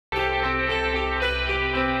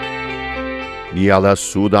Nyala,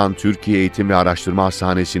 Sudan Türkiye Eğitim ve Araştırma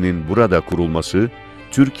Hastanesi'nin burada kurulması,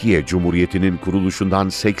 Türkiye Cumhuriyeti'nin kuruluşundan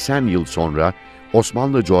 80 yıl sonra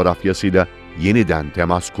Osmanlı coğrafyasıyla yeniden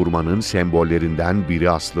temas kurmanın sembollerinden biri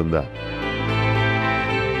aslında.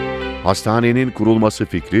 Hastanenin kurulması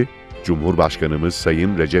fikri, Cumhurbaşkanımız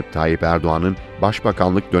Sayın Recep Tayyip Erdoğan'ın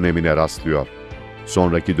başbakanlık dönemine rastlıyor.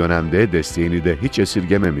 Sonraki dönemde desteğini de hiç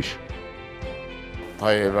esirgememiş.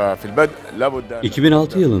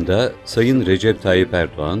 2006 yılında Sayın Recep Tayyip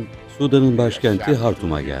Erdoğan, Sudan'ın başkenti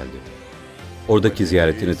Hartum'a geldi. Oradaki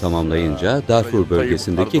ziyaretini tamamlayınca Darfur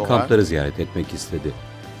bölgesindeki kampları ziyaret etmek istedi.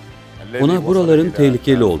 Ona buraların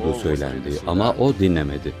tehlikeli olduğu söylendi ama o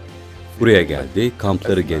dinlemedi. Buraya geldi,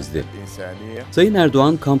 kampları gezdi. Sayın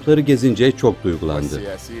Erdoğan kampları gezince çok duygulandı.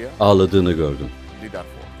 Ağladığını gördüm.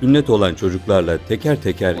 Sünnet olan çocuklarla teker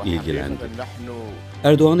teker ilgilendi.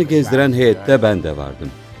 Erdoğan'ı gezdiren heyette ben de vardım.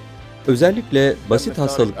 Özellikle basit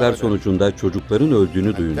hastalıklar sonucunda çocukların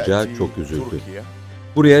öldüğünü duyunca çok üzüldü.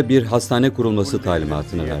 Buraya bir hastane kurulması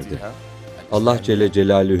talimatını verdi. Allah Celle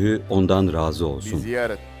Celaluhu ondan razı olsun.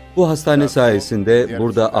 Bu hastane sayesinde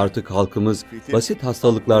burada artık halkımız basit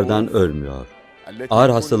hastalıklardan ölmüyor. Ağır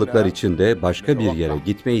hastalıklar için de başka bir yere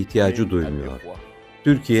gitme ihtiyacı duymuyor.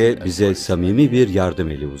 Türkiye bize samimi bir yardım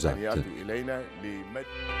eli uzattı.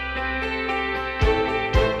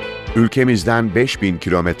 Ülkemizden 5000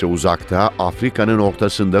 kilometre uzakta Afrika'nın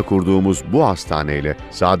ortasında kurduğumuz bu hastaneyle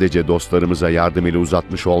sadece dostlarımıza yardım eli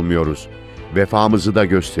uzatmış olmuyoruz. Vefamızı da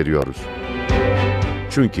gösteriyoruz.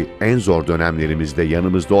 Çünkü en zor dönemlerimizde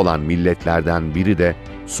yanımızda olan milletlerden biri de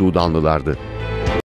Sudanlılardı.